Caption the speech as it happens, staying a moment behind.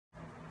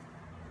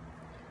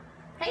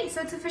Hey,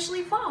 so it's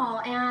officially fall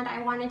and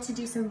I wanted to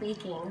do some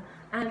baking.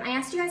 I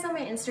asked you guys on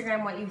my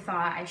Instagram what you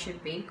thought I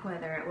should bake,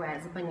 whether it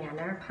was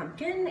banana or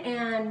pumpkin,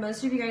 and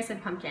most of you guys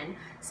said pumpkin.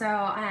 So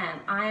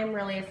I'm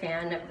really a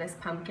fan of this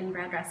pumpkin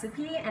bread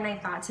recipe, and I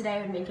thought today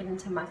I would make it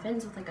into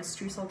muffins with like a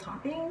streusel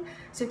topping.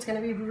 So it's gonna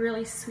be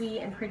really sweet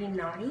and pretty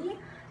naughty,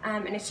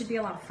 and it should be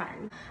a lot of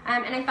fun.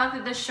 And I thought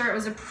that this shirt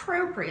was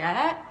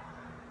appropriate,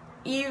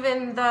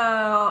 even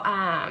though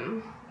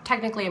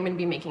technically I'm gonna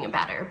be making it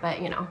better,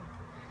 but you know.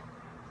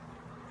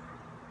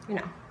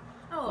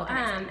 Oh,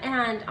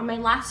 and on my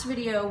last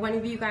video, one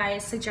of you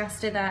guys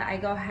suggested that I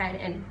go ahead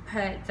and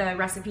put the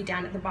recipe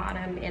down at the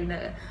bottom in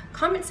the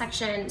comment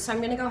section, so I'm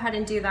going to go ahead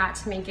and do that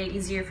to make it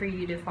easier for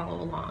you to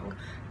follow along.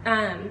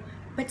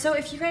 But so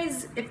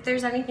if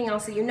there's anything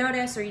else that you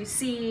notice or you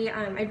see,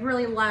 I'd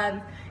really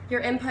love your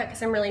input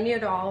because I'm really new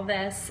to all of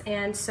this,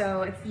 and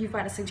so if you've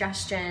got a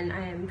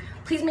suggestion,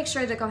 please make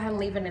sure to go ahead and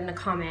leave it in the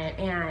comment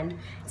and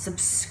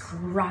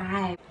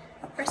subscribe.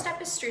 First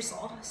up is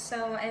streusel.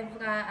 So I've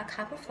got a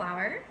cup of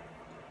flour,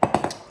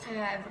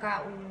 I've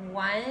got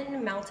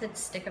 1 melted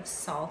stick of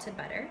salted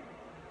butter,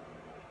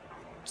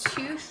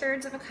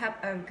 2/3 of a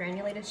cup of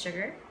granulated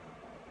sugar,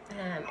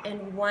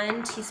 and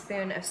 1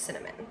 teaspoon of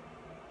cinnamon.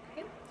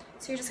 Okay,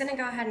 so you're just gonna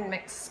go ahead and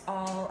mix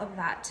all of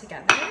that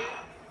together.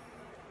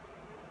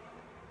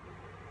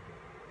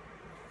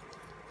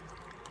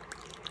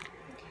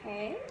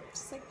 Okay,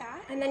 just like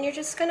that. And then you're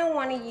just gonna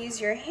wanna use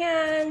your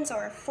hands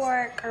or a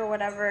fork or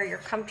whatever you're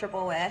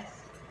comfortable with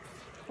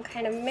and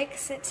kind of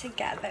mix it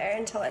together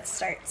until it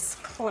starts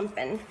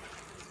clumping.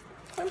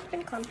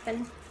 Clumping,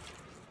 clumping.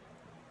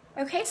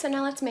 Okay, so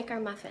now let's make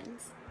our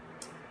muffins.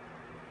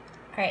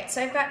 All right,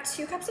 so I've got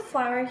 2 cups of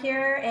flour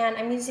here, and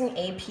I'm using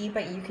AP,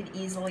 but you could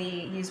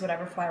easily use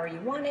whatever flour you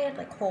wanted,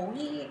 like whole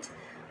wheat.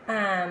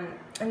 And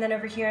then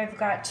over here I've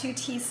got 2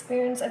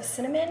 teaspoons of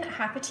cinnamon,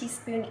 1/2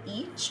 teaspoon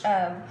each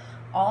of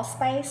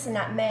allspice,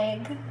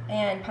 nutmeg,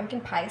 and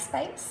pumpkin pie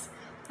spice,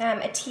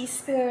 a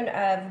teaspoon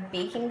of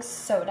baking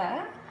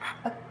soda,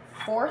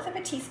 1/4 of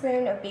a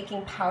teaspoon of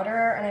baking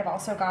powder, and I've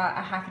also got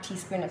 1/2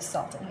 teaspoon of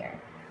salt in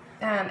here.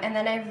 And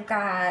then I've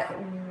got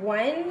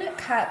 1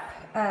 cup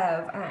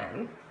of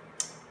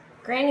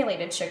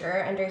granulated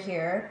sugar under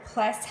here,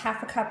 plus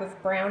 1/2 cup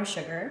of brown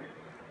sugar.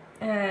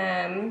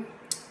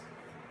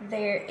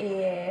 There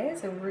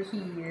is, over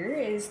here,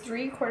 is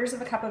 3/4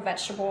 of a cup of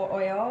vegetable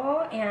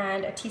oil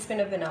and a teaspoon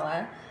of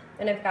vanilla.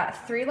 And I've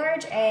got 3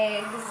 large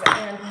eggs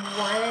and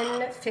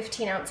 1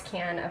 15-ounce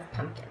can of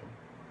pumpkin.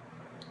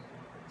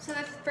 So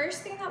the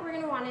first thing that we're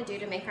going to want to do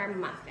to make our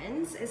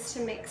muffins is to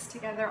mix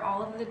together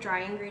all of the dry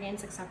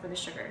ingredients except for the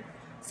sugar.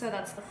 So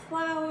that's the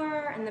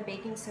flour and the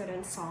baking soda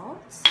and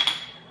salt,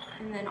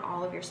 and then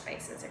all of your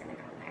spices are going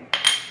to go in there.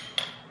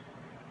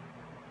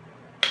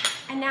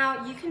 And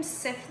now you can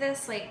sift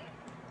this like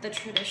the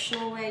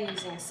traditional way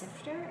using a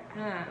sifter,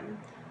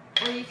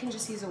 or you can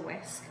just use a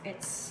whisk.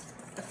 It's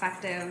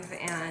effective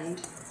and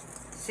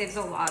saves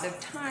a lot of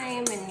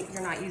time, and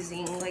you're not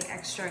using like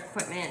extra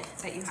equipment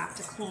that you have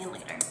to clean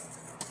later.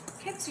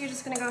 Okay, so you're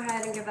just gonna go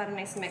ahead and give that a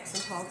nice mix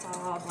until it's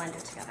all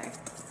blended together.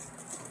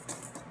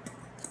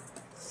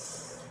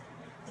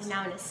 And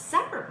now in a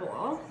separate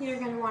bowl, you're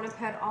gonna wanna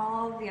put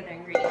all the other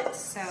ingredients.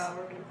 So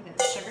we're gonna put in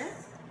the sugar,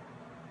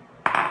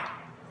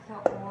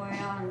 the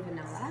oil and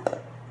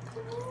vanilla,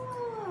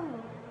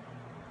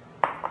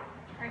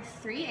 our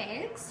 3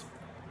 eggs,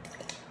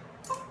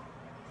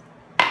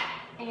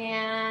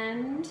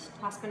 and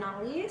last but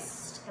not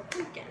least, the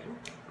pumpkin.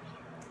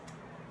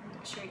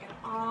 Make sure you get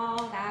all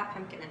that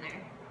pumpkin in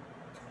there.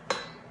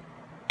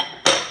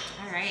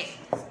 All right,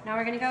 now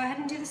we're gonna go ahead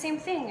and do the same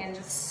thing and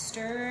just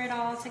stir it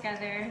all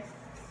together.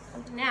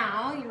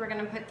 Now you are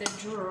gonna put the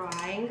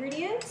dry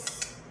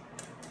ingredients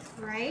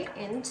right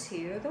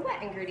into the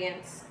wet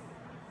ingredients.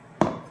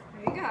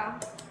 There you go.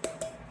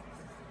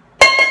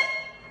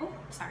 Oh,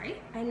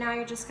 sorry. And now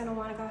you're just gonna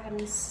wanna go ahead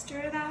and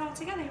stir that all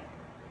together.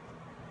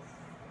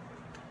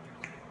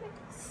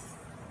 Mix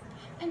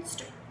and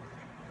stir,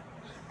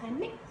 and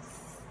mix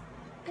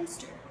and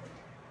stir.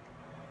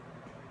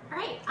 All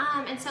right,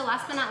 and so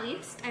last but not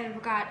least,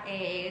 I've got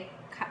a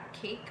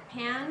cupcake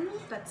pan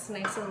that's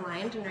nice and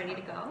lined and ready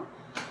to go.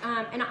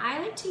 And I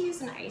like to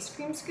use an ice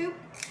cream scoop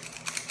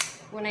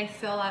when I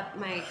fill up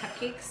my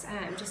cupcakes,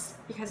 just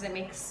because it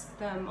makes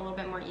them a little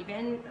bit more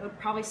even. It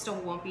probably still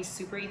won't be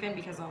super even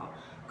because I'll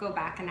go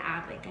back and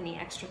add like any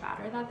extra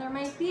batter that there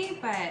might be,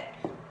 but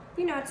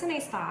you know, it's a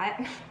nice thought.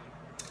 I'm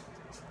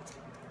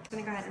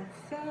gonna go ahead and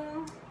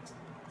fill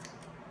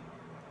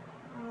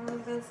all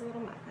of those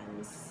little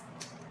muffins.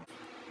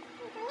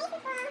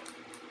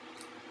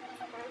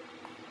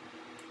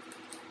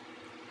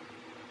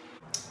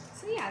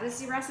 So yeah,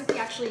 this recipe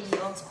actually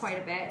yields quite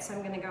a bit, so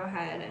I'm gonna go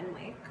ahead and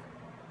like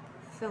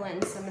fill in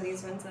some of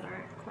these ones that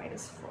aren't quite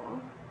as full.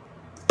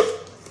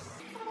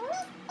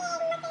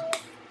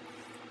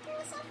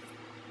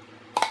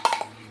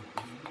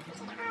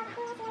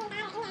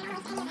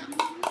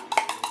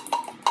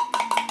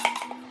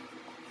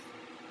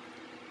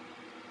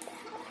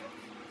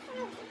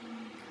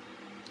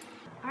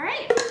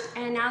 Alright,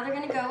 and now now they're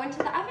gonna go into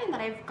the oven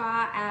that I've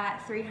got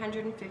at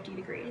 350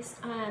 degrees.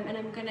 And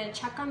I'm gonna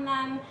check on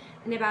them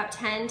in about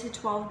 10 to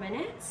 12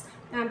 minutes,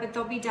 but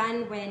they'll be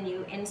done when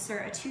you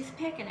insert a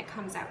toothpick and it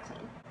comes out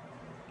clean.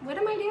 What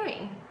am I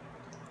doing?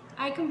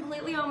 I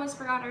completely almost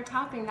forgot our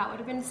topping. That would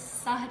have been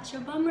such a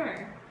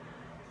bummer.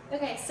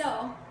 Okay,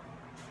 so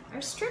our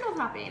strudel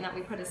topping that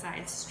we put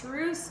aside,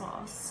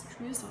 streusel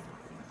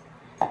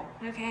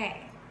topping.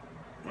 Okay,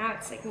 now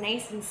it's like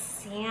nice and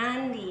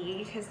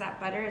sandy because that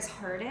butter is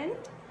hardened.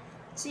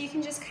 So you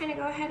can just kind of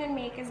go ahead and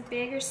make as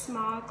big or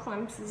small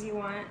clumps as you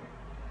want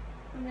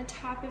on the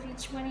top of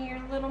each one of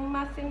your little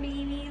muffin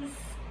babies.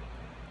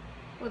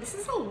 Well, this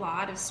is a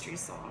lot of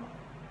streusel.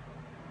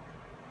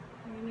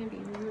 I'm gonna be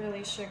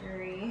really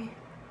sugary.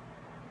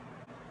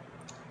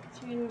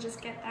 So you're gonna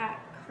just get that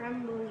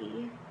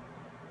crumbly,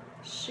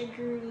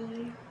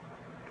 sugary,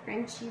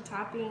 crunchy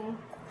topping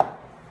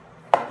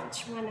on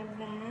each one of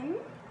them.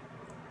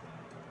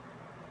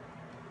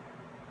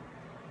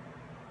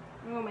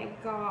 Oh my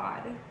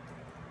God.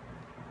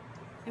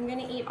 I'm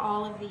gonna eat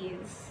all of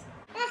these.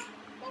 Ugh,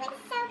 they look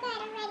so good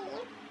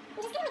already.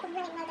 I'm just gonna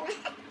like really load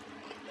them up.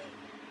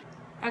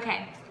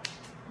 Okay,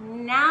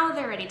 now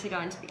they're ready to go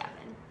into the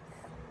oven.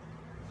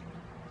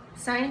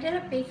 So I ended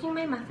up baking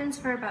my muffins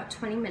for about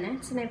 20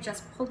 minutes and I've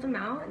just pulled them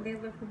out and they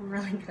look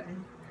really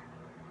good.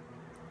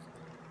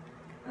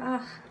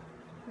 Ugh,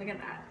 look at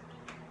that.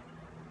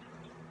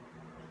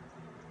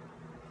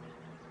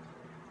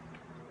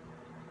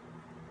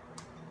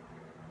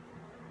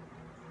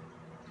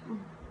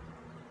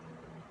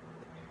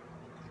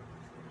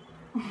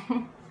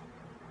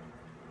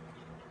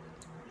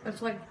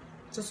 It's like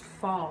just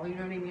fall, you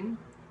know what I mean?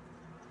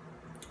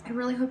 I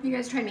really hope you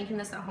guys try making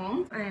this at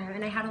home,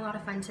 and I had a lot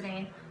of fun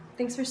today.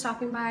 Thanks for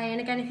stopping by, and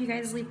again, if you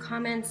guys leave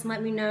comments and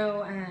let me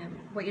know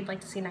what you'd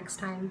like to see next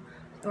time,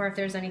 or if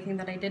there's anything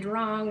that I did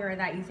wrong or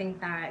that you think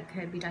that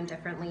could be done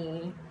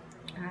differently,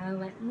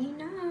 let me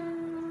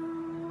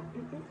know.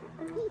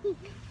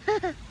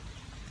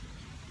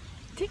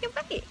 Take a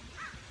bite.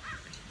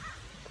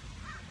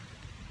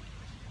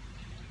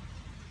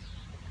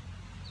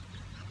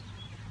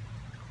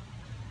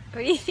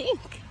 What do you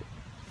think?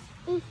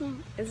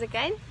 Is it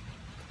good?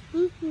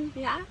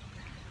 Yeah?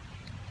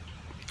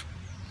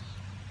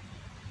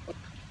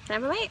 Can I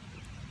have a bite?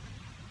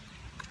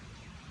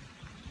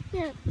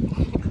 Yeah.